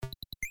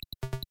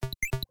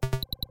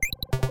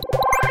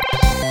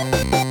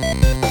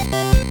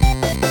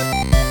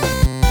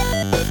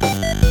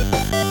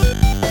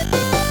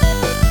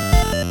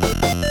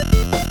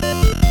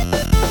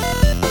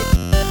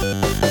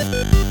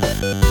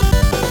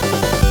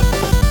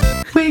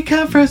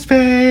come from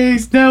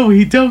space. No,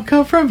 we don't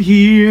come from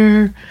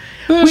here.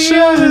 We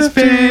are the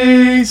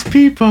space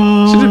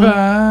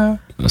people.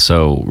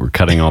 So we're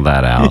cutting all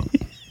that out.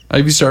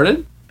 Have you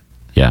started?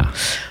 Yeah.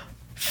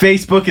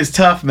 Facebook is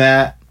tough,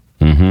 Matt.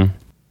 Mm-hmm.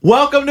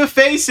 Welcome to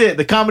Face It,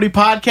 the comedy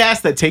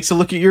podcast that takes a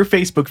look at your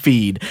Facebook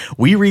feed.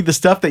 We read the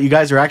stuff that you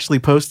guys are actually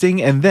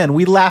posting, and then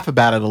we laugh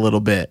about it a little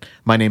bit.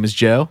 My name is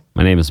Joe.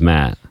 My name is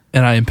Matt.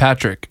 And I am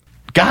Patrick.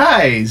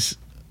 Guys,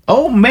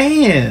 oh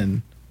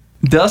man.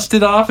 Dust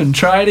it off and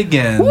try it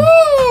again.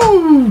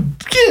 Woo!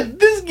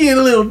 This get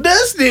a little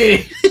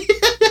dusty.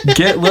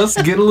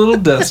 Let's get a little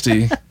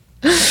dusty.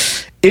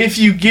 If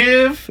you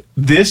give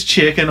this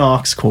chick an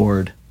aux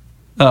cord.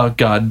 Oh,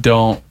 God,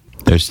 don't.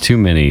 There's too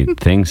many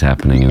things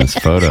happening in this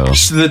photo.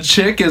 The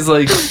chick is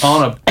like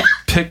on a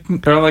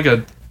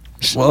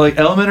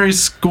elementary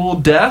school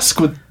desk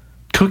with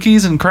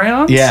cookies and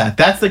crayons? Yeah,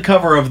 that's the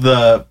cover of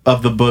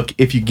the book,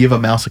 If You Give a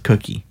Mouse a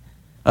Cookie.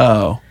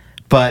 Oh.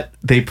 But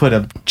they put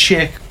a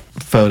chick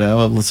photo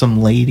of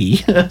some lady.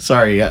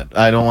 Sorry,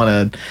 I don't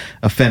want to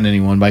offend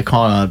anyone by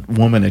calling a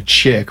woman a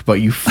chick, but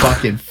you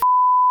fucking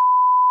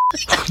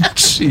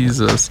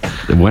Jesus.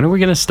 When are we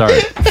going to start?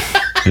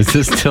 Is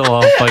this still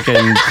all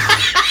fucking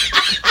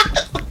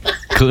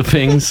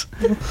clippings?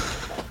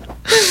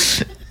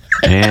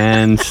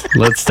 And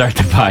let's start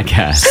the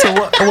podcast. So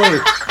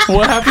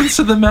what happens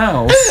to the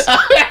mouse?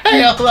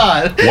 Hey, hold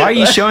on. Why are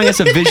you showing us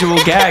a visual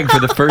gag for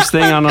the first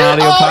thing on an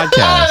audio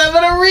podcast? I'm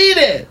going to read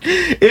it.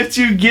 If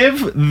you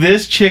give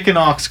this chick an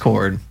aux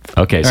cord.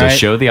 Okay, so right.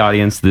 show the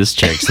audience this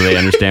chick so they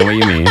understand what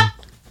you mean.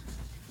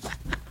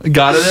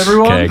 Got it,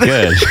 everyone? Okay,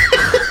 good.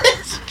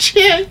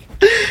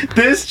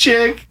 This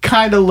chick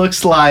kind of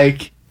looks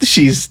like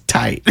she's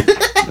tight.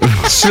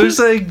 She looks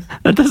like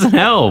That doesn't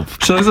help.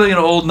 she looks like an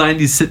old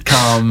 90s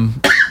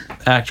sitcom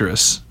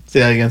actress. Say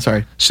that again,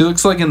 sorry. She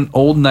looks like an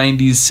old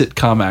 90s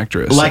sitcom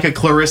actress. Like a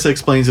Clarissa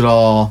Explains It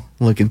All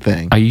looking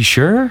thing. Are you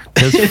sure?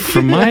 Because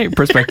from my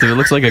perspective, it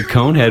looks like a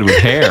cone head with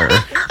hair.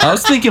 I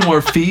was thinking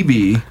more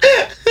Phoebe.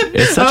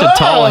 It's such a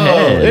tall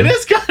head. It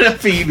is kind of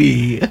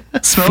Phoebe.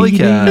 Smelly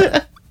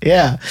cat.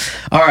 Yeah.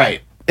 All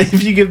right.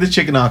 If you give the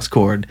chick an aux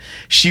cord,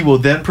 she will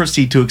then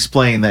proceed to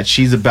explain that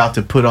she's about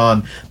to put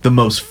on the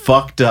most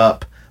fucked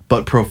up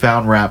but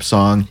profound rap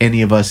song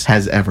any of us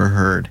has ever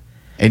heard.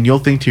 And you'll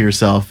think to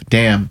yourself,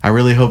 damn, I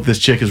really hope this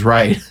chick is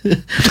right.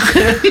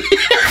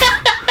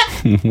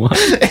 What?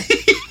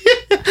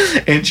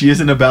 And she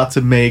isn't about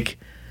to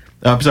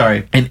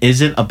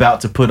isn't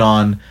about to put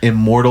on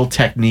Immortal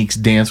Technique's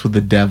Dance with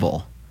the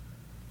Devil.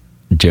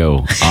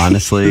 Joe,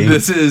 honestly,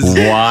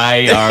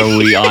 why are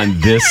we on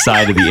this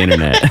side of the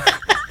internet?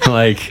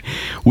 Like,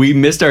 we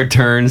missed our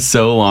turn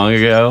so long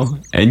ago,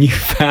 and you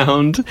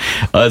found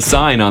a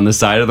sign on the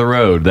side of the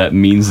road that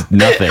means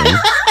nothing.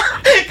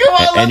 Come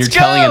on, And you're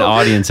telling an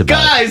audience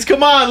about it. Guys,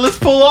 come on, let's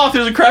pull off.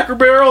 There's a Cracker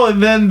Barrel,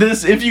 and then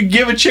this If You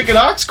Give a Chick an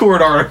Aux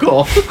Cord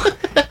article.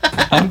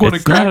 I'm going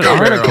It's to not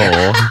Cracker an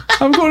Barrel. article.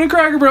 I'm going to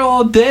Cracker Barrel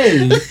all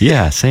day.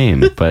 Yeah,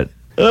 same. But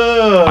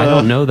I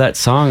don't know that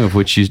song of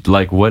which you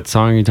like. What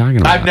song are you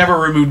talking about? I've never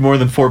removed more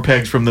than 4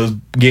 pegs from those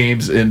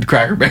games in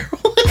Cracker Barrel.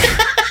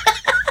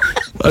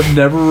 I've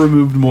never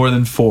removed more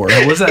than 4.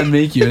 What does that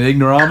make you? An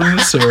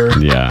ignoramus or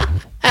Yeah,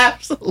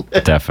 Absolutely.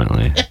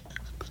 definitely.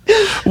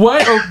 why?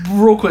 Oh,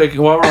 real quick,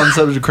 while we're on the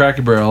subject of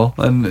Cracker Barrel,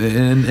 and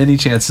in any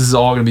chance this is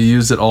all going to be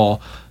used at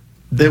all,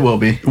 They will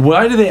be.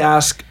 why do they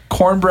ask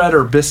cornbread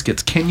or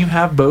biscuits? Can you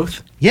have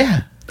both?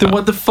 Yeah. Then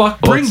what the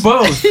fuck? Bring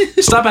both.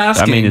 Stop I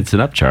asking. mean, it's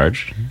an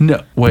upcharge.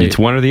 no. Wait. It's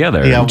one or the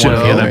other. Yeah, one or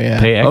the You other, gotta yeah.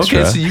 Pay extra.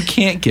 Okay, so you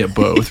can't get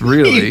both,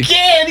 really. You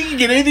can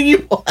get anything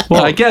you want.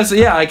 Well, I guess,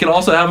 yeah, I can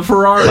also have a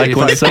Ferrari Like if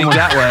when I think someone-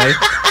 that way.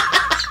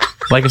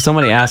 Like if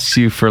somebody asks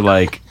you for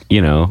like,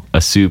 you know,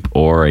 a soup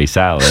or a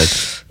salad,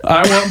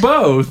 I want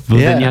both. well,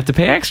 Yeah. then you have to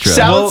pay extra.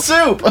 Salad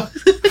soup.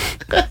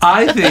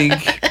 I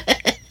think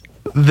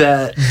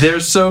that they're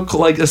so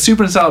like a soup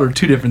and a salad are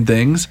 2 different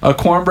things. A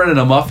cornbread and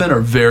a muffin are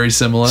very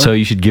similar. So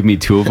you should give me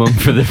 2 of them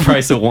for the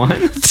price of one.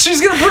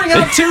 she's gonna bring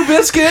out 2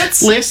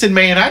 biscuits. Listen,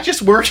 man, I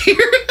just work here.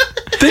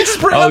 They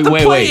just bring out the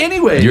plate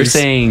anyways. You're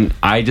saying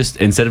I just,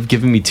 instead of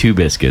giving me 2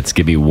 biscuits,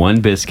 give me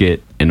 1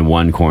 biscuit and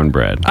 1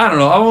 cornbread. I don't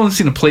know. I've only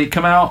seen a plate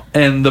come out,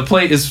 and the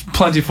plate is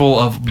plentiful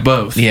of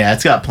both. Yeah,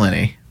 it's got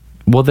plenty.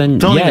 Well, then,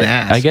 Don't yeah, even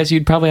ask. I guess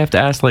you'd probably have to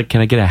ask, like,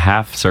 can I get a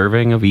half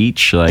serving of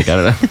each? Like, I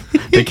don't know.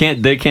 They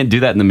can't do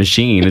that in the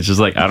machine. It's just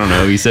like, I don't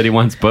know. He said he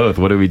wants both.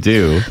 What do we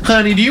do?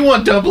 Honey, do you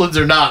want dumplings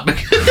or not?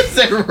 Because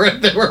they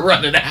were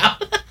running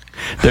out.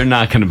 They're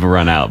not going to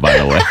run out, by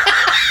the way.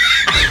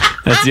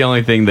 That's the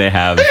only thing they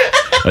have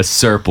a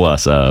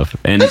surplus of.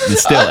 And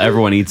still,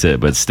 everyone eats it,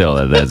 but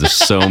still, there's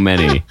so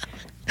many.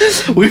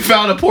 We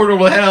found a portal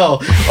to hell.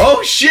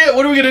 Oh, shit,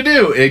 what are we going to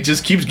do? It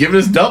just keeps giving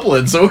us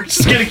dumplings, so we're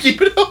just going to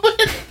keep it open.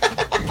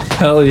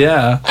 Hell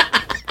yeah.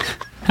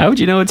 How would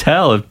you know it's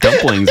hell if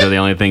dumplings are the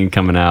only thing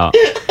coming out?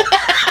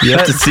 You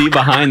have to see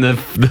behind the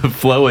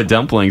flow of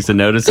dumplings to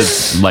notice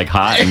it's like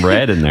hot and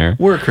red in there.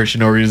 We're a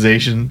Christian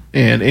organization,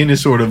 and any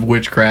sort of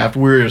witchcraft,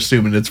 we're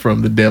assuming it's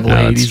from the devil No,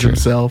 that's Hades true.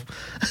 himself.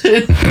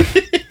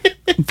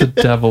 The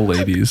devil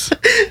ladies.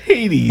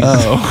 Hades.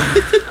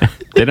 Oh.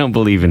 They don't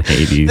believe in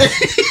Hades.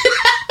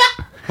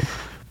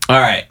 All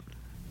right.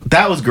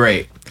 That was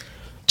great.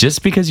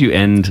 Just because you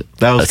end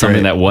something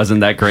great. that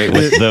wasn't that great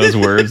with those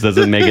words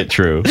doesn't make it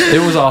true.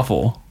 It was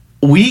awful.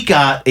 We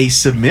got a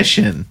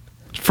submission.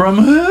 From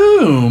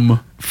whom?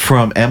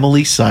 From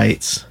Emily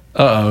Seitz.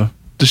 Uh-oh.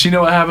 Does she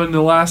know what happened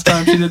the last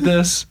time she did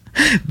this?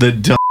 The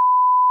dumb.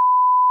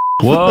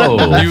 Whoa.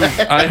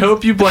 I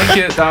hope you blank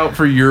it out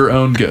for your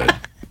own good.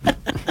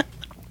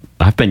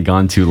 I've been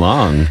gone too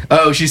long.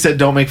 Oh, she said,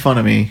 don't make fun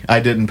of me. I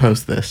didn't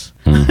post this.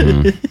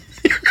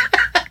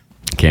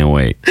 Can't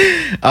wait.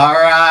 All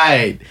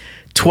right.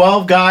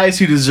 12 guys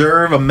who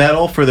deserve a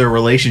medal for their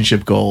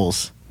relationship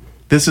goals.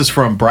 This is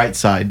from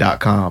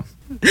brightside.com.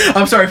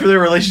 I'm sorry, for their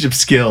relationship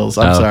skills.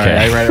 I'm sorry,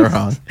 I read it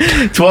wrong.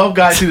 12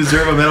 guys who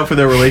deserve a medal for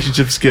their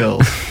relationship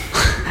skills.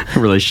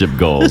 Relationship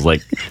goals.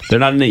 Like, they're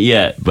not in it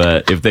yet,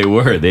 but if they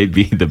were, they'd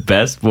be the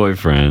best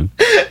boyfriend.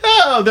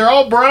 Oh, they're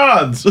all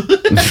bronze. Is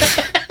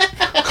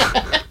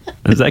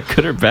that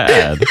good or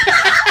bad?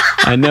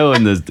 I know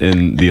in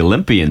the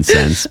Olympian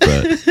sense,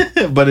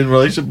 but in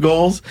relationship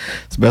goals,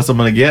 it's the best I'm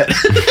going to get.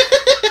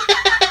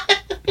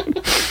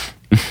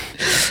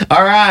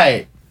 All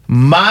right.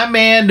 My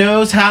man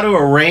knows how to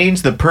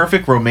arrange the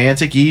perfect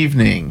romantic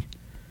evening.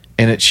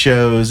 And it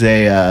shows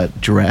a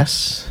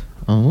dress.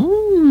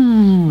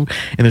 Oh.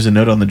 And there's a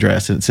note on the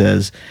dress and it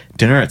says,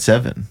 dinner at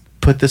 7.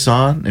 Put this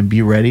on and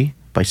be ready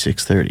by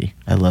 6:30.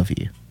 I love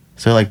you.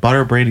 So like bought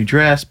her a brand new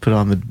dress, put it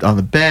on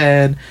the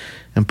bed,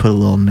 and put a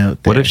little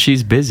note there. What if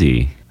she's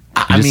busy?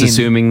 You're just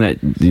assuming that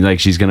like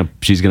she's gonna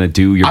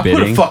do your bidding.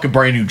 I put a fucking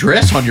brand new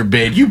dress on your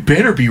bed. You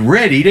better be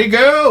ready to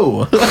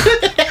go.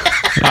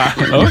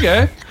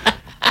 Okay.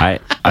 I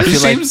She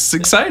feel like seems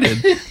excited.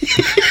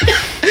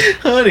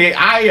 Honey,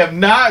 I am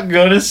not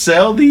gonna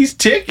sell these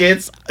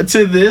tickets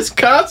to this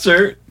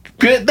concert.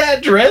 Put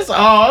that dress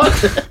on.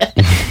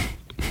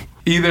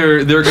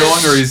 Either they're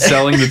going or he's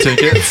selling the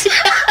tickets.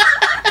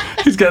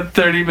 He's got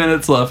 30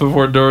 minutes left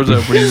before doors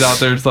open. He's out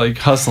there like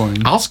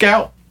hustling. I'll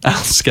scout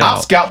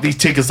these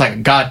tickets like a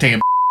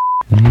goddamn.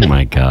 oh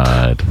my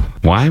god,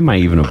 why am I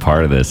even a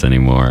part of this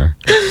anymore?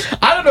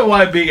 I don't know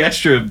why I'm being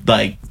extra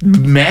like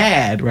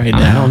mad right I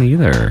now. don't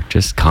either.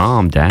 Just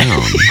calm down.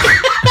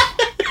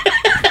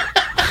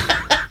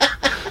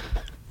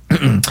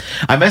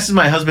 I messaged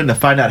my husband to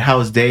find out how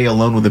his day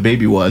alone with the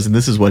baby was, and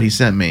this is what he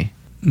sent me.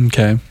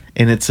 Okay.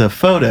 And it's a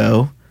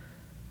photo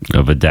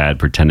Of a dad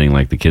pretending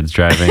like the kid's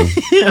driving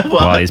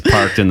while he's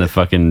parked in the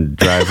fucking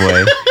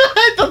driveway.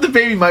 I thought the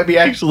baby might be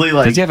actually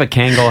like. Does he have a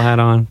Kangol hat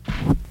on?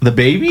 The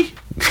baby?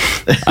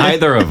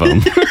 Either of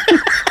them.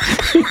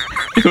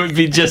 It would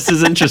be just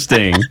as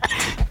interesting.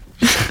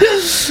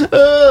 If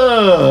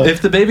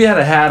the baby had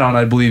a hat on,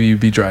 I'd believe you'd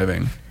be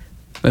driving.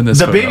 In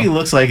this photo. Baby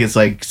looks like it's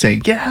like saying,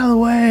 "Get out of the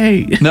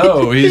way."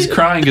 No, he's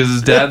crying because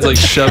his dad's like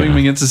shoving him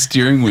against the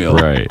steering wheel.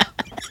 Right.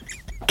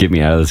 Get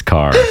me out of this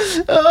car.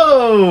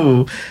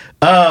 Oh.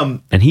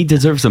 And he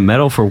deserves a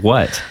medal for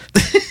what?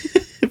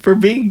 For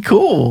being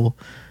cool.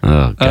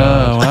 Oh, God.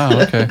 Oh,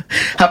 wow. Okay.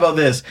 How about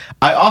this?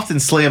 I often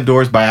slam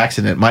doors by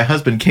accident. My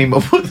husband came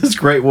up with this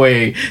great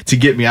way to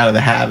get me out of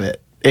the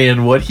habit.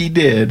 And what he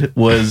did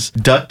was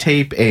duct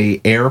tape a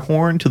air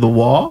horn to the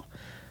wall.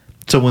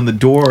 So when the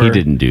door... He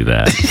didn't do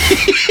that.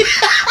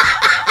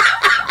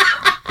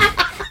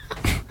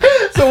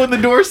 So when the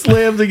door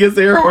slams against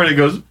the air horn, it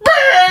goes...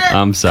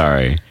 I'm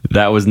sorry.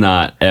 That was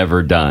not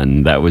ever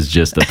done. That was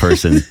just a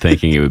person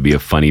thinking it would be a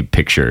funny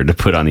picture to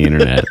put on the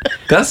internet.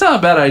 That's not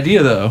a bad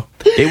idea, though.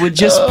 It would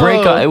just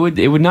break off.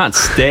 It would not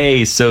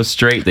stay so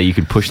straight that you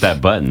could push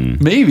that button.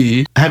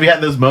 Maybe. Have you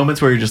had those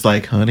moments where you're just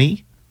like,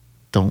 honey,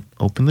 don't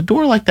open the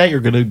door like that.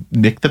 You're going to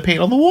nick the paint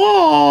on the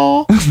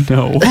wall.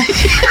 No.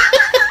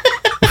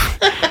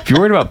 If you're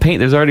worried about paint,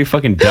 there's already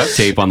fucking duct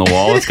tape on the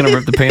wall. It's going to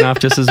rip the paint off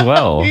just as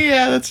well.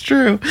 Yeah, that's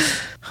true.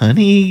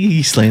 Honey,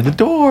 you slammed the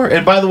door.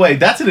 And by the way,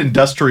 that's an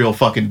industrial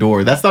fucking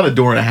door. That's not a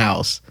door in a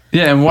house.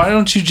 Yeah, and why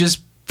don't you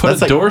just put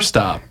That's a like-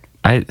 doorstop?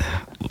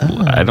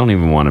 I don't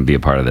even want to be a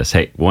part of this.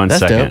 Hey, one That's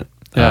second. dope.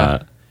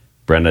 Yeah.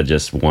 Brenda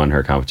just won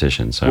her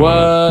competition. So What?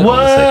 I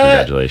want to say What?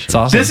 congratulations. It's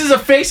awesome. This is a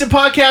Face It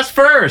podcast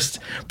first.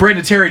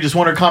 Brenda Terry just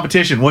won her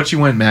competition. What'd she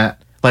win,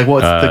 Matt? Like,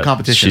 what's the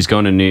competition? She's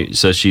going to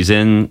so she's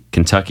in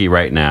Kentucky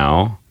right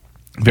now.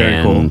 Very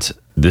and cool.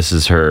 This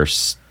is her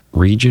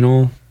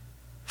regional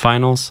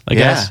finals, I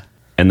guess. Yeah.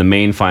 And the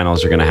main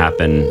finals are going to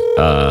happen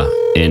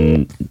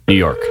in New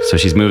York. So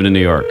she's moving to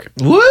New York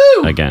Woo!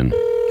 again.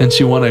 And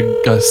she won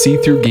a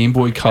see-through Game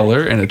Boy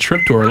Color and a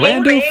trip to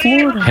Orlando,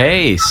 Florida.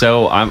 Hey,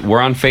 so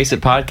we're on Face It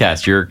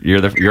podcast. You're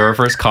our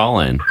first call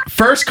in.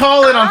 First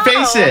call in on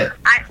Face It.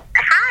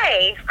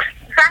 Hi.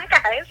 Hi,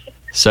 guys.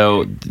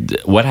 So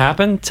what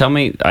happened? Tell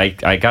me.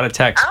 I got a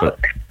text, but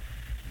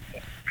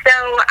So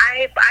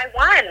I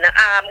won.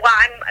 I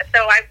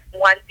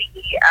won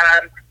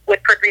the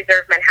Woodford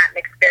Reserve Manhattan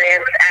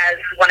Experience as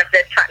one of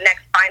the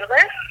next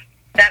finalists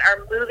that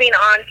are moving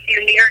on to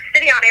New York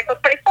City on April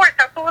 24th.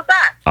 How cool is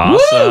that? awesome.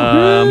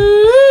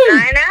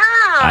 I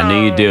know. I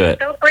knew you'd do it.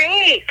 So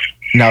great.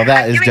 No,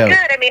 that is I'm doing dope.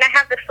 good. I mean, I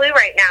have the flu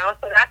right now,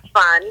 so that's fun.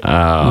 fun.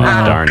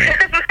 Oh, darn it.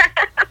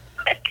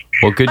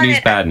 Well, good news,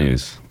 bad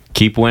news.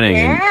 Keep winning,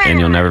 and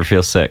you'll never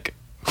feel sick.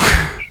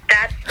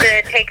 That's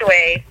the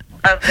takeaway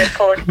of this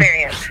whole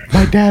experience.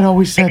 My dad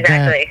always said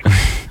Exactly.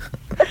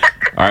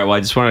 All right, well, I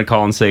just wanted to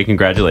call and say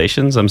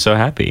congratulations. I'm so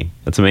happy.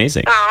 That's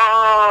amazing.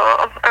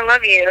 Oh, I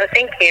love you.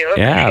 Thank you.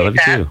 Yeah, I love you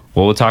Appreciate too.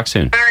 Well, we'll talk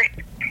soon. that. All right.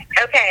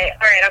 Okay.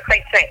 All right. I'll call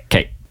you tonight.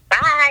 Okay,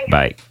 Bye.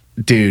 bye.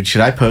 Dude,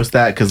 should I post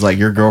that? Because, like,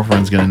 your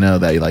girlfriend's going to know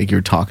that, like,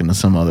 you're talking to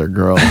some other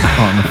girl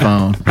on the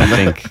phone. I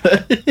think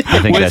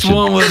that Which should...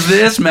 one was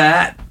this,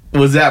 Matt?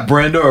 Was that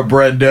Brenda or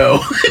Brendo?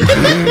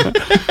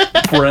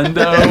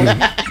 Brendo?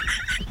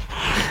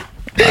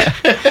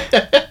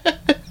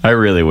 I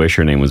really wish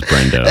her name was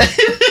Brendo.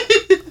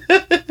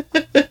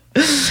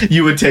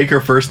 You would take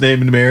her first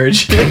name in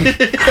marriage? We're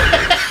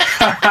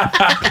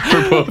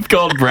both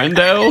called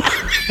Brendo?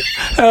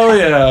 Hell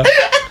yeah.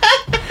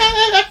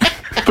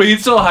 But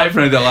you'd still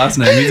hyphenate that last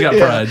name. He's got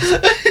pride.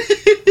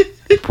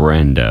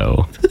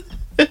 Brendo.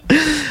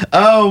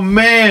 Oh,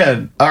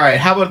 man. All right,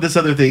 how about this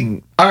other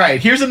thing? All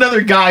right, here's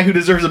another guy who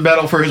deserves a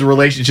medal for his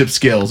relationship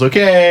skills,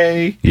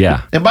 okay?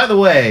 Yeah. And by the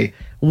way,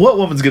 what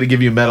woman's going to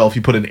give you a medal if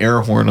you put an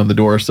air horn on the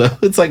door? So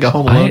it's like a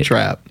Home Alone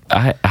trap.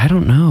 I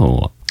don't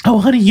know. Oh,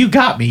 honey, you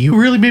got me. You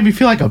really made me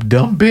feel like a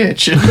dumb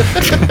bitch.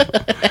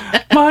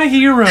 My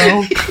hero.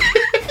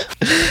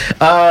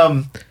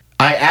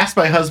 I asked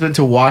my husband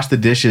to wash the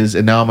dishes,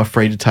 and now I'm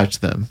afraid to touch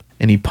them.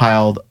 And he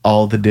piled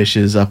all the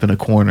dishes up in a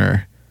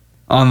corner.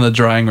 On the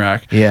drying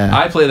rack. Yeah.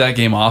 I play that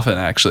game often,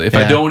 actually. If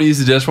I don't use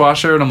the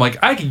dishwasher and I'm like,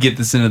 I could get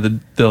this into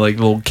the like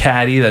little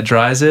caddy that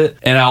dries it,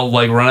 and I'll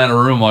like run out of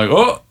room like,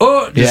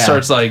 just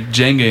starts like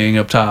Jengaing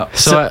up top.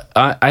 So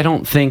I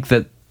don't think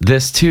that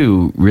this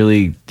too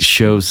really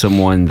shows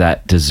someone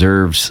that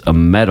deserves a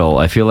medal.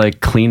 I feel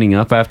like cleaning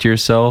up after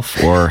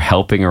yourself or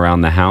helping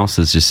around the house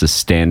is just a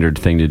standard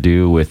thing to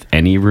do with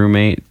any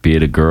roommate, be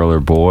it a girl or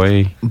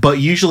boy. But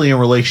usually in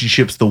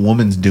relationships, the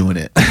woman's doing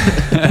it.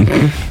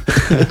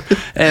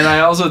 And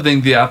I also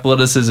think the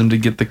athleticism to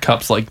get the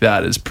cups like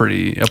that is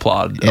pretty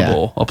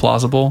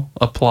applaudable.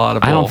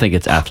 I don't think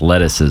it's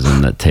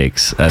athleticism that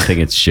takes. I think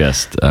it's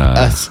just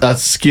A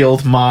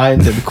skilled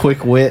mind and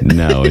quick wit.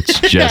 no. It's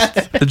just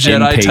the Jedi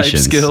type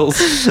impatience.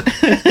 skills.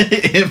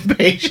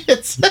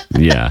 Impatience.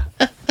 Yeah,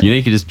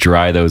 you can just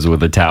dry those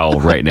with a towel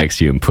right next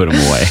to you and put them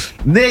away.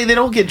 They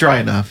don't get dry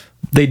enough.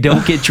 They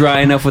don't get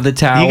dry enough with a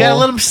towel. You gotta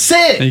let them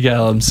sit. You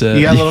gotta let them sit.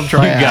 You gotta let them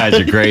dry You out. guys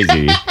are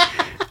crazy.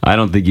 I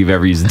don't think you've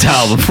ever used a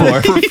towel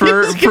before.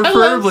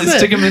 Preferably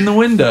stick them in the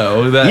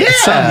window. That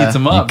sun heats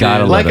them up. You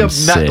gotta dude. let Like them a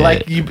sit.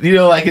 like you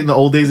know, like in the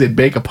old days, they'd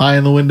bake a pie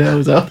in the window.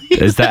 Is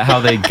that how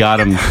they got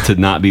them to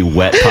not be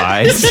wet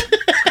pies?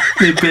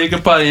 They bake a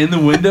pie in the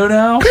window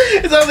now.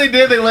 It's how they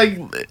did. They like.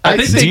 I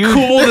think they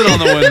cooled it on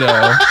the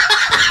window.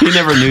 He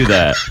never knew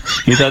that.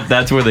 He thought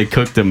that's where they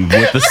cooked them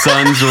with the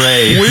sun's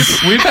rays.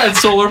 We've had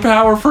solar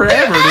power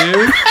forever,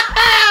 dude.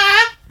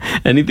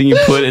 Anything you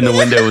put in the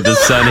window with the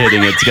sun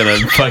hitting, it's gonna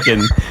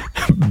fucking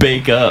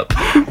bake up.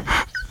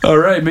 All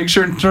right, make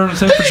sure internal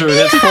temperature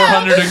hits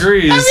 400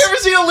 degrees. Have you ever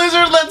seen a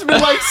lizard that's been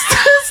like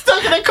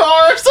stuck in a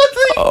car or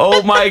something?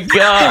 Oh my A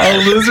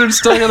god. lizard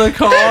stuck in a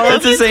car.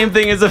 That's the same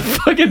thing as a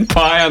fucking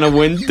pie on a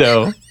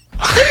window.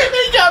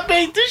 They got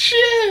baked to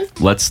shit.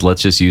 Let's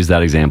just use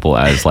that example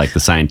as like the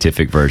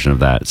scientific version of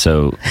that.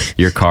 So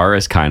your car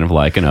is kind of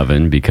like an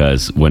oven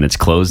because when it's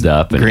closed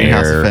up and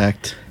Greenhouse air,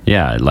 effect.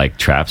 yeah, it like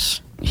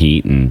traps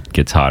heat and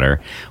gets hotter.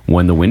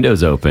 When the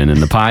window's open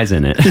and the pie's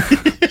in it,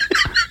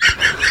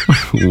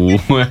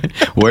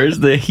 where's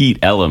the heat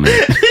element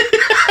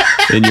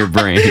in your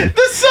brain?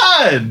 The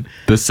sun.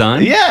 The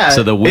sun? Yeah.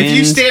 So the wind. If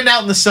you stand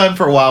out in the sun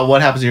for a while,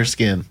 what happens to your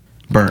skin?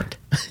 Burnt.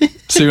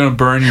 So you're gonna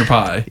burn your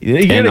pie. You're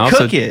And gonna also-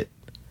 cook it.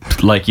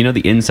 like,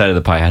 the inside of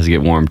the pie has to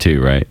get warm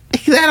too, right?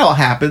 That all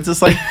happens.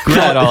 It's like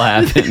That all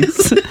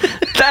happens.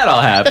 That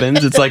all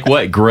happens. It's like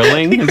what?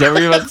 Grilling? Is that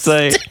what you're about to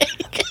say?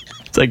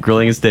 It's like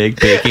grilling a steak.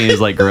 Baking is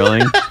like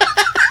grilling.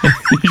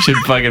 You should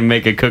fucking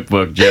make a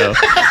cookbook, Joe.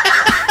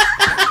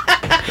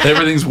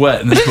 Everything's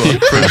wet in this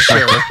book, for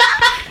sure.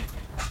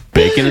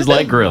 Bacon is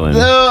like grilling.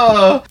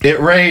 Oh, it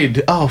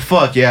rained. Oh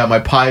fuck yeah! My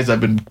pies I've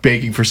been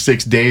baking for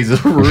 6 days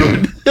are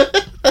ruined.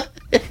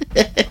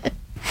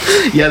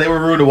 Yeah, they were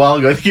ruined a while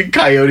ago. I think a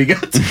coyote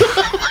got to them.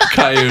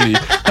 Coyote.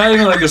 Not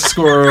even like a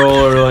squirrel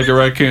or like a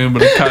raccoon,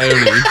 but a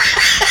coyote.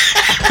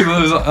 He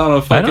lives on a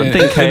I fucking don't think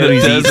in the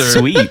coyotes eat desert.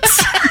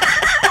 sweets.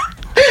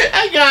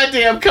 A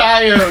goddamn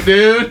coyote,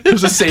 dude. It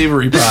was a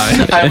savory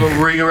pie. I have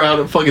a ring around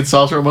a fucking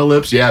saucer on my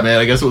lips. Yeah, man.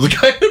 I guess it was a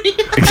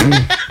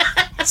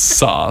coyote.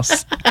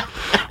 Sauce.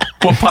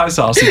 What pie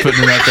sauce you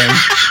putting in that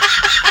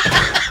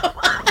thing?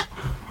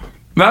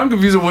 Now I'm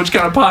confused on which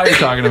kind of pie you're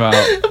talking about.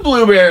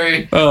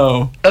 Blueberry.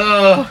 Oh.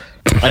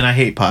 And I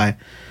hate pie.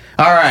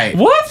 All right.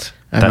 What?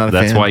 I'm not a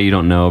That's fan. why you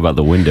don't know about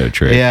the window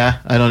trick. Yeah,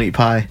 I don't eat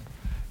pie.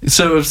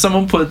 So if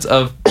someone puts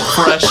a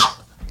fresh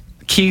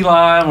key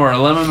lime or a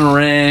lemon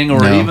meringue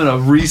or even a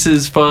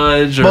Reese's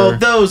fudge. Well,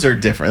 those are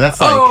different. That's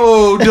like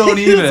don't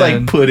even. It's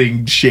like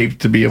pudding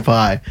shaped to be a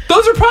pie.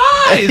 Those are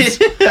pies.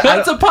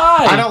 That's a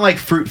pie. I don't like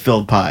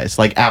fruit-filled pies,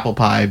 like apple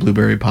pie,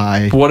 blueberry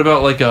pie. What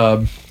about like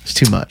a? It's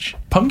too much.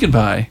 Pumpkin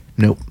pie.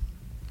 Nope.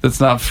 That's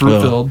not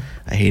fruit-filled.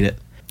 I hate it.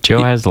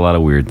 Joe has a lot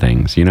of weird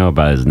things. You know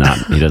about his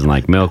he doesn't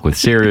like milk with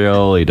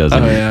cereal. He doesn't,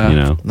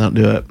 Don't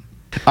do it.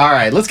 All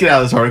right, let's get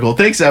out of this article.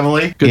 Thanks,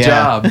 Emily. Good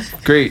job.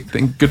 Great.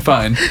 Good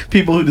find.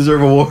 People who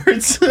deserve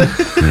awards.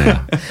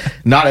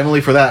 Not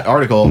Emily for that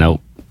article.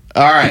 Nope.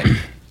 All right.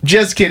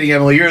 Just kidding,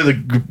 Emily.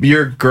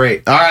 You're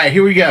great. All right,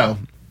 here we go.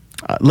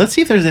 Let's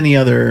see if there's any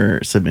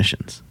other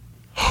submissions.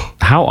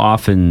 How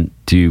often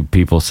do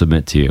people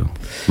submit to you?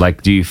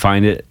 Like, do you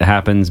find it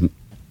happens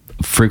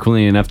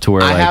frequently enough to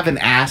where I haven't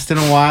asked in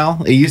a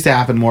while. It used to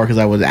happen more because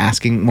I was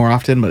asking more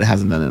often, but it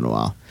hasn't done it in a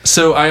while.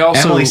 So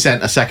Emily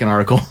sent a second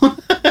article.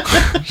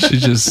 She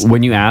just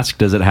when you ask,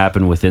 does it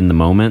happen within the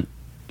moment,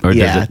 or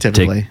does it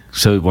typically?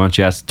 So why don't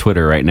you ask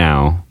Twitter right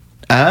now?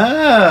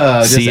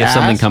 Oh, see if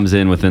something comes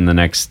in within the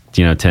next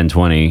 10,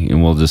 20,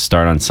 and we'll just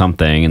start on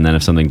something, and then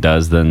if something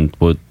does, then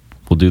we'll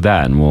do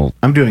that, and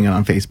I'm doing it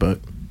on Facebook.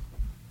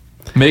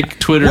 Make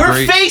Twitter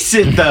great. Face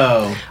it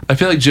though. I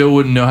feel like Joe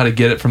wouldn't know how to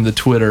get it from the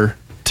Twitter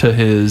to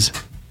his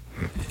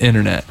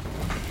internet.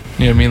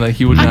 You know what I mean? Like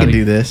he wouldn't. I can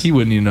do this. He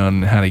wouldn't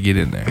even know how to get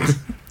in there.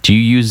 Do you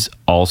use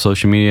all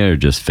social media or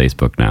just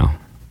Facebook now?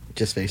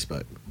 Just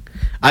Facebook.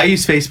 I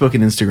use Facebook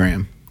and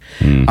Instagram.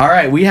 All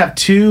right, we have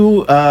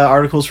 2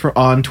 articles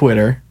on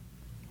Twitter,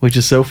 which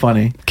is so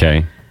funny.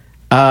 Okay.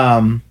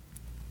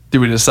 Did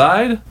we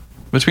decide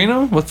between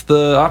them? What's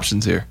the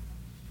options here?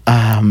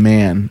 Oh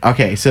man.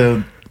 Okay,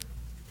 so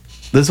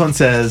this one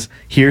says,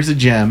 "Here's a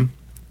gem,"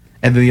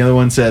 and then the other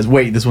one says,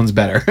 "Wait, this one's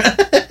better."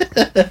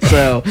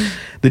 So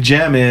the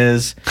gem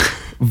is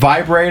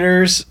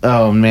vibrators.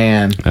 Oh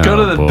man. Go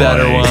to the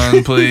better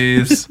one,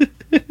 please.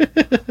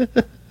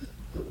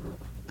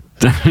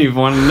 Don't even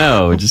want to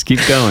know. Just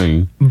keep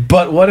going.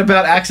 But what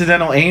about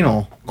accidental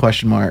anal?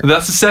 Question mark.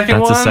 That's the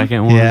second one? That's the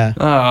second one?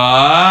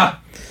 Yeah.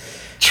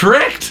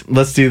 Tricked.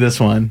 Let's do this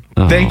one.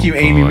 Oh, Thank you,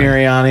 Amy boy.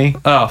 Mariani.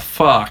 Oh,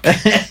 fuck.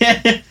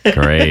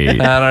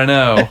 Great. I don't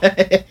know.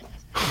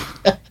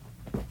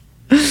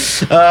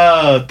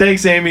 Oh,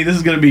 thanks, Amy. This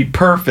is going to be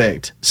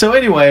perfect. So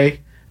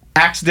anyway,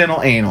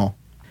 accidental anal.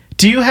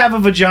 Do you have a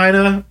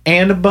vagina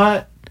and a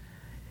butt?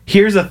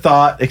 Here's a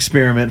thought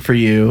experiment for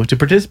you to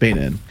participate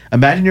in.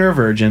 Imagine you're a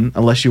virgin,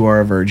 unless you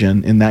are a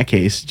virgin. In that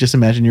case, just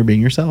imagine you're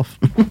being yourself.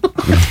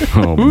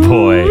 Oh,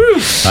 boy.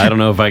 I don't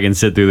know if I can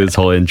sit through this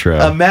whole intro.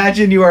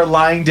 Imagine you are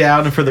lying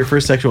down for their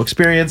first sexual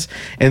experience,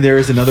 and there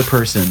is another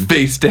person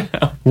Face down.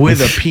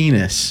 with a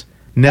penis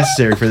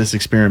necessary for this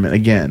experiment.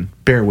 Again,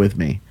 bear with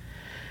me.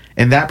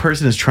 And that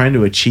person is trying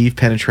to achieve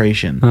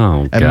penetration.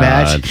 Oh,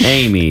 God.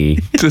 Amy.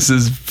 This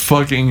is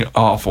fucking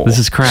awful. This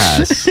is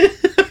crass.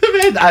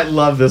 Man, I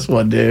love this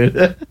one,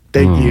 dude.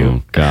 Thank you.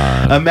 Oh,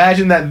 God.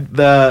 Imagine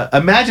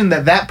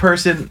that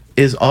person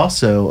is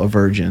also a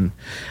virgin.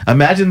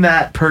 Imagine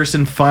that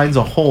person finds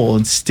a hole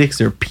and sticks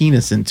their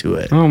penis into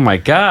it. Oh, my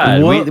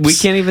God. We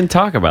Whoops. can't even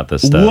talk about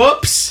this stuff.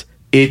 Whoops!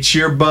 It's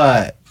your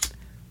butt.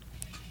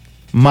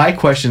 My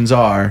questions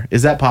are,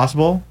 is that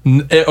possible?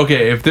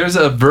 Okay, if there's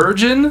a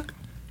virgin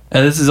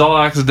and this is all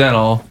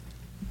accidental,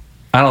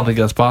 I don't think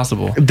that's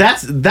possible.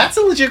 That's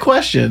a legit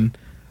question.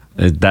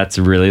 That's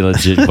a really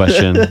legit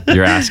question.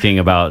 You're asking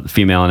about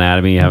female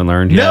anatomy you haven't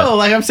learned yet? No,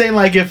 like I'm saying,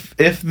 like if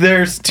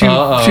there's two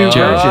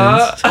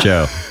virgins.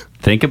 Joe,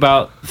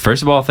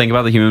 first of all, think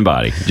about the human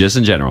body, just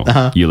in general.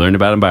 You learned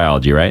about it in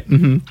biology, right?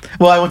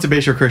 Mm-hmm. Well, I went to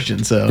Bayshore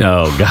Christian, so.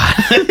 Oh, God.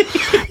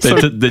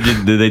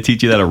 Did they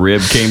teach you that a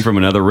rib came from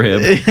another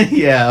rib?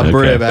 Yeah, a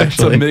brib,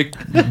 actually. It's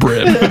a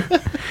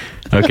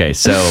McBrib. Okay,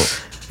 so...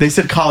 They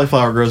said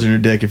cauliflower grows in your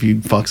dick if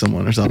you fuck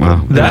someone or something.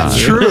 Oh,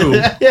 That's true.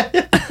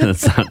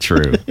 That's not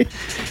true.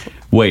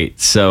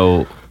 Wait,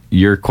 so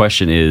your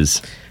question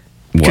is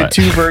what?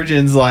 Could 2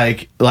 virgins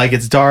like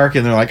it's dark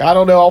and they're like, I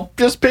don't know, I'll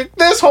just pick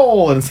this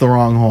hole, and it's the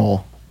wrong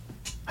hole.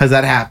 Has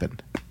that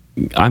happened?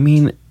 I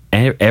mean,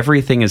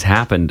 everything has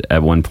happened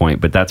at one point,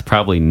 but that's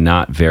probably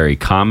not very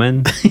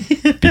common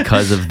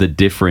because of the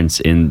difference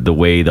in the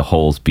way the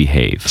holes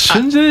behave.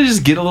 Shouldn't they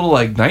just get a little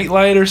like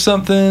nightlight or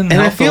something? And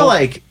I feel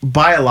like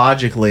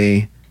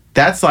biologically,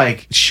 that's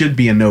like should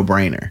be a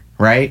no-brainer,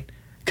 right?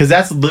 Because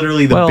that's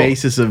literally the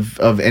basis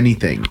of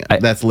anything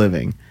that's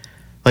living.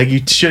 Like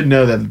you should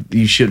know that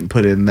you shouldn't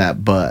put it in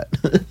that butt.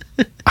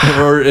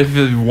 Or if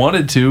you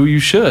wanted to, you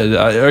should.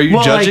 Are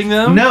you judging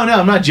them? No,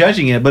 I'm not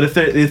judging it. But if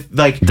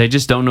they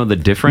just don't know the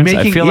difference,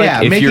 I feel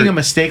like making a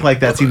mistake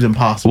like that seems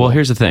impossible. Well,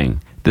 here's the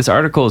thing. This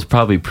article is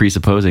probably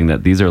presupposing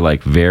that these are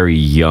like very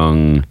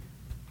young,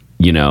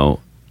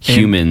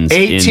 humans.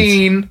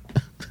 18.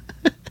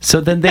 So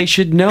then they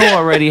should know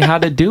already how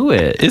to do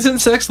it. Isn't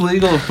sex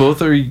legal if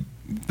both are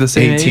the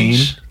same 18?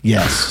 age?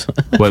 Yes.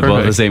 What,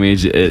 both the same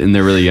age and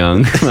they're really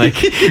young? Like,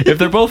 if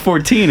they're both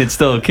 14, it's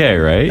still okay,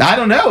 right? I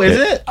don't know. Is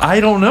it?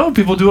 I don't know.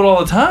 People do it all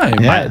the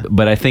time. Yeah.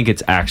 But I think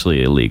it's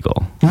actually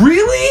illegal.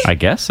 Really? I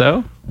guess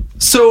so.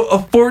 So a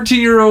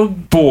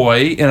 14-year-old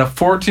boy and a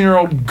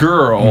 14-year-old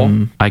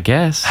girl, I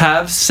guess,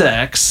 have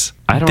sex.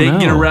 I don't they know.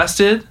 Get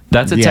arrested.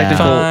 That's a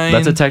technical. Fine.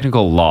 That's a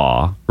technical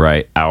law,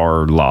 right?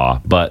 Our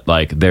law, but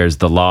like, there's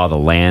the law of the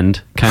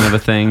land kind of a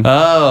thing.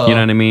 Oh, you know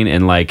what I mean?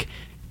 And like,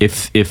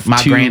 if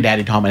my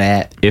granddaddy told me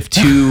that. If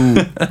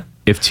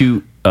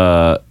two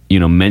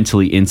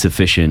mentally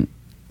insufficient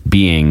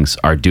beings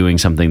are doing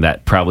something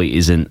that probably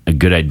isn't a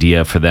good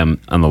idea for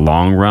them on the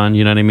long run,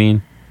 you know what I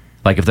mean?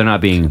 Like, if they're not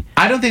being,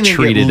 I don't think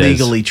they get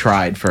legally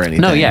tried for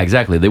anything. No, yeah,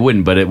 exactly. They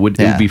wouldn't, but it would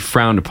be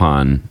frowned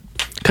upon.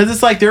 Because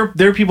it's like there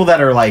are people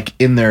that are like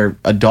in their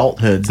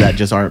adulthoods that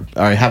just aren't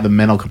or have the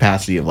mental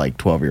capacity of like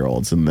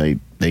 12-year-olds, and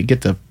they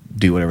get to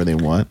do whatever they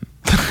want.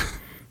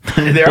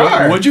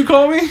 What'd you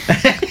call me?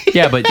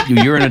 Yeah, but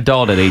you're an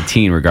adult at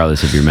 18,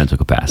 regardless of your mental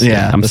capacity.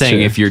 Yeah, I'm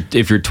saying true.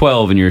 if you're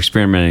 12 and you're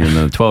experimenting with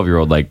a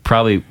 12-year-old, like,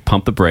 probably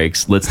pump the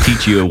brakes. Let's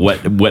teach you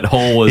what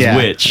hole is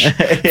which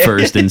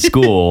first in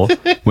school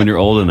when you're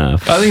old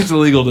enough. I think it's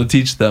illegal to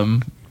teach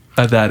them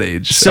at that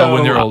age. So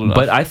when you're old enough.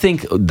 But I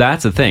think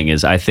that's the thing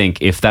is, I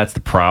think if that's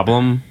the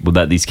problem,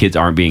 that these kids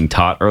aren't being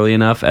taught early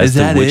enough as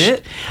to which,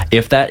 it?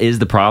 If that is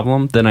the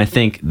problem, then I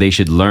think they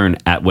should learn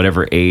at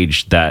whatever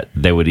age that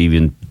they would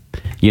even,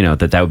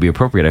 that would be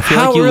appropriate. I feel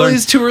How like you early learn,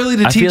 is too early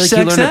to teach sex ed?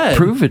 I feel like you learn ed? to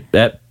prove it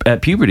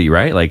at puberty,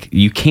 right? Like,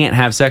 you can't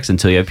have sex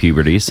until you have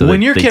puberty. So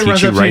when your kid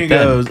runs up to you and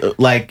then goes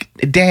like,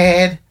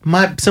 "Dad,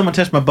 someone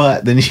touched my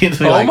butt," then you can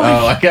be like, "Oh,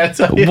 I gotta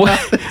tell you."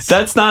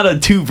 That's not a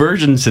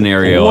 2-version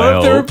scenario. What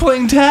if they were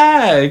playing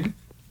tag?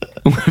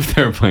 What if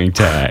they were playing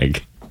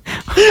tag?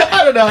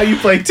 I don't know how you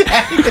play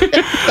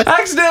tag.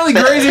 Accidentally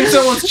grazing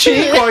someone's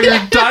cheek while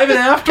you're diving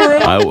after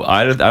him.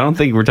 I don't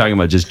think we're talking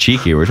about just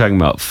cheeky. We're talking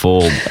about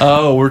full.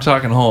 Oh, we're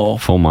talking whole.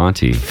 Full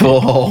Monty.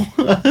 Full hole.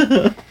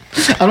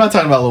 I'm not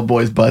talking about little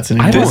boys' butts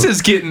anymore. This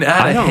is getting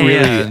out of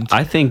hand.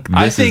 I think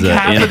this is an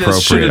half of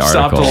this should inappropriate have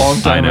stopped article. a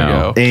long time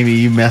ago. Amy,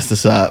 you messed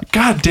us up.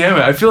 God damn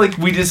it. I feel like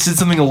we just did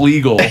something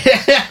illegal.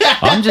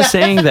 I'm just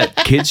saying that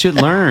kids should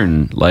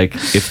learn. Like,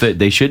 if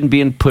they shouldn't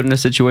be put in a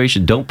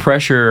situation. Don't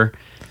pressure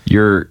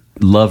your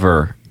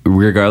lover,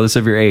 regardless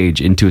of your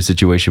age, into a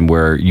situation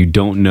where you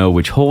don't know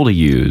which hole to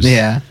use.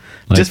 Yeah.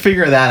 Like, just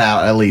figure that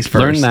out at least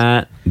first. Learn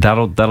that.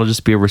 That'll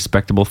just be a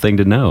respectable thing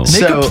to know.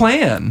 Make a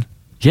plan.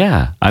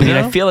 Yeah. I mean,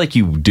 I feel like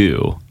you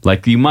do.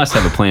 Like, you must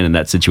have a plan in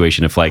that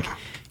situation if, like,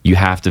 you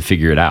have to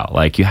figure it out.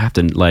 Like, you have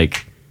to,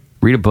 like,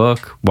 read a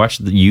book, watch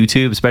the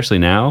YouTube, especially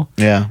now.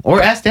 Yeah.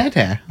 Or ask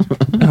Dad.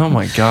 Oh,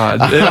 my God.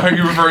 Are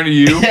you referring to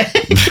you?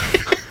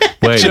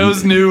 Wait.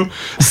 Joe's new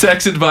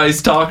sex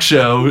advice talk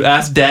show,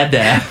 Ask Dad.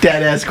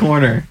 Dad-ass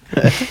Corner.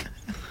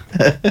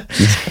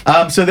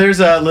 So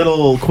there's a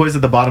little quiz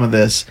at the bottom of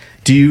this.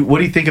 What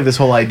do you think of this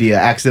whole idea,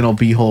 accidental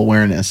beehole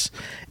awareness?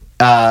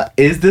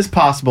 Is this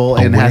possible,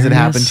 and has it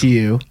happened to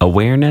you?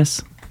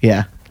 Awareness?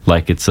 Yeah.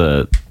 Like, it's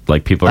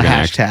like people are a going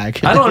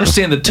hashtag. I don't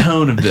understand the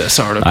tone of this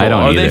article. I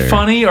don't Are either. they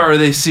funny or are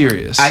they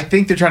serious? I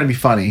think they're trying to be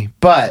funny,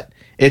 but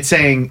it's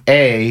saying,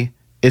 A,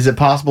 is it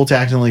possible to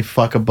accidentally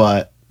fuck a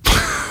butt?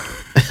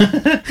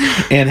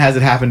 And has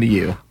it happened to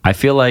you? I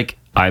feel like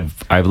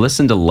I've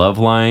listened to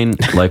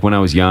Loveline, like, when I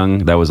was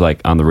young. That was,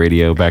 like, on the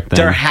radio back then.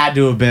 There had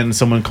to have been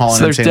someone calling So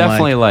and there's saying,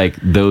 definitely, like,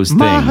 those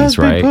my things,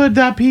 husband right? put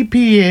the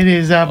pee-pee in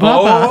his oh,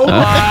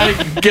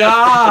 my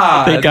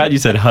God. Thank God you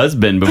said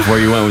husband before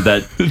you went with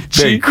that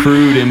very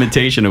crude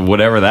imitation of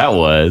whatever that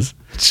was.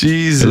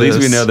 Jesus. At least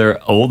we know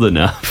they're old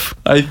enough.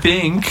 I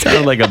think.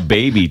 Sounded like a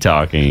baby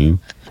talking.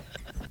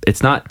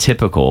 It's not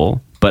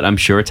typical, but I'm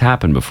sure it's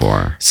happened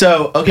before.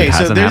 So, okay, It so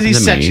hasn't there's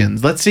these happened to me.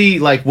 sections. Let's see,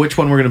 like, which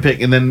one we're going to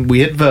pick, and then we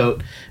hit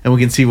vote, and we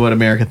can see what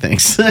America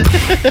thinks.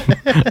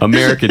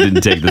 America didn't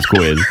take this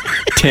quiz.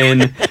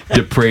 10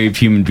 depraved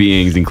human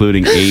beings,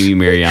 including Amy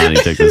Mariani,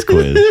 took this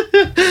quiz.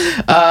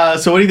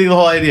 So what do you think of the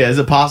whole idea? Is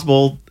it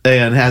possible,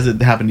 and has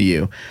it happened to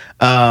you?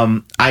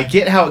 I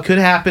get how it could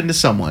happen to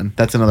someone.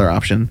 That's another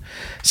option.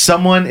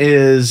 Someone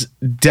is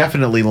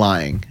definitely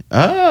lying.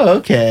 Oh,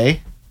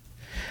 okay.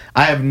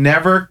 I have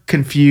never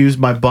confused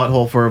my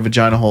butthole for a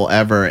vagina hole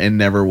ever and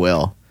never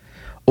will.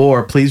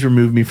 Or please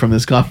remove me from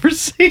this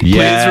conversation.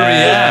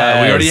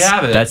 Yeah, we already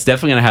have it. That's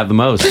definitely going to have the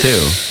most,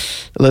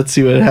 too. Let's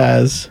see what it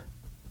has.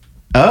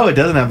 Oh, it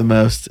doesn't have the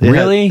most.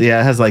 Really? It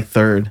has like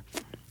third.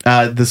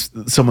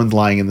 Someone's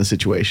lying in the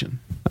situation.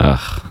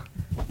 Ugh.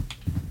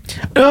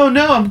 Oh,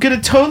 no, I'm going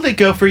to totally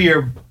go for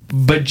your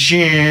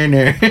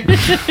vagina.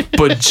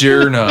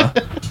 Bajerna.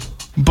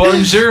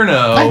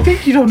 Buongiorno. I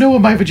think you don't know what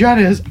my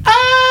vagina is.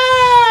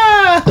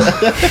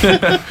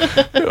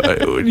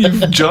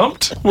 You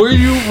jumped?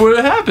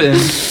 What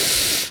happened?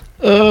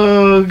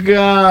 Oh,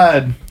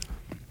 God.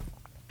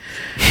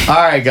 All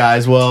right,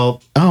 guys.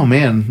 Well, oh,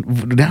 man.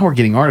 Now we're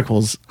getting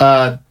articles.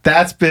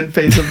 That's been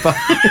Face of Fun.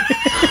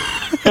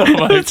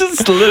 It's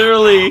just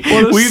literally,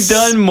 we've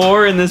done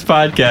more in this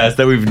podcast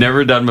that we've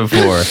never done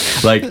before.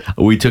 Like,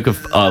 we took a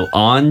phone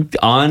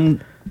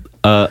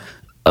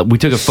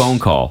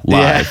call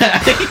live.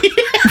 Yeah.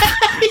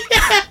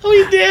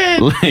 We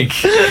did. Like,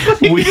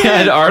 we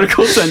had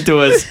articles sent to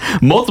us,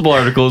 multiple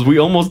articles. We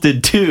almost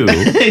did 2.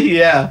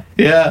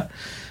 Yeah.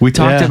 We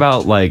talked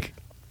about like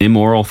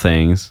immoral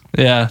things.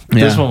 Yeah,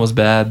 this one was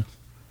bad.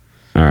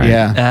 All right.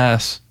 Yeah.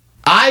 Ass.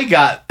 I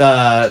got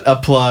a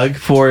plug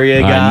for you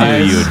guys. I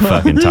knew you would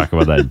fucking talk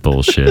about that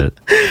bullshit.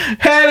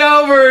 Head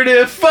over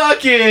to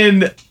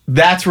fucking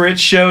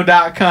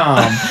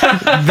that'srichshow.com.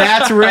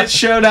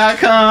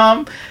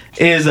 That'srichshow.com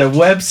is a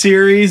web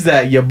series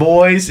that your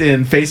boys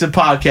in Face It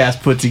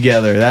Podcast put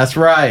together. That's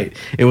right.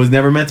 It was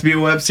never meant to be a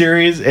web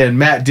series, and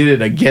Matt did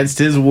it against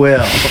his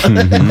will.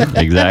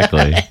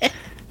 Exactly.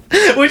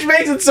 Which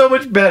makes it so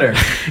much better.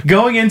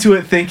 Going into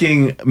it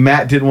thinking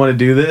Matt didn't want to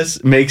do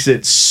this makes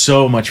it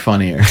so much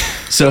funnier.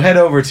 So head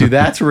over to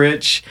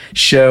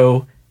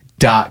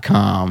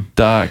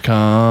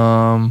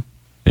that'srichshow.com.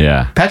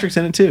 Yeah. Patrick's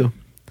in it too.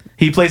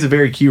 He plays a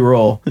very key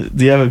role.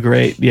 You have a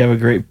great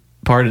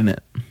part in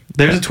it.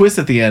 There's a twist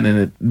at the end, and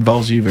it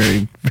involves you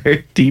very,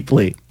 very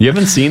deeply. You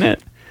haven't seen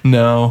it?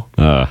 No.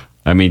 I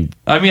mean,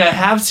 I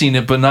have seen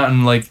it, but not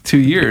in like 2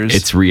 years.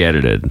 it's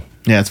re-edited.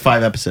 Yeah, it's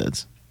 5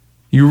 episodes.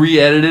 You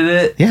re-edited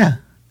it, Yeah.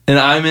 and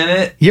I'm in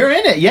it. You're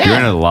in it, yeah. You're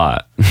in it a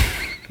lot.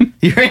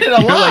 You're in it a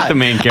lot. You're like the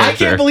main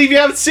character. I can't believe you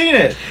haven't seen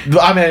it.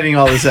 I'm editing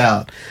all this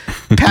out.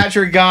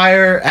 Patrick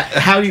Geyer,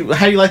 how do you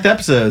like the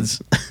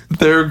episodes?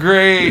 They're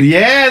great.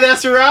 Yeah,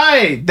 that's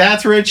right.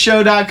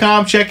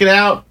 That'srichshow.com. Check it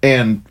out.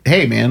 And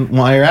hey, man,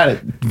 while you're at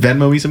it,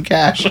 Venmo me some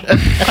cash. I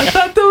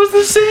thought that was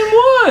the same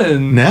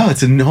one. No,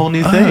 it's a whole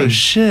new thing. Oh,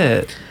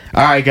 shit.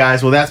 All right,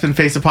 guys. Well, that's been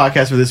Face the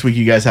Podcast for this week.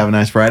 You guys have a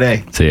nice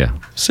Friday. See ya.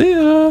 See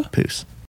ya. Peace.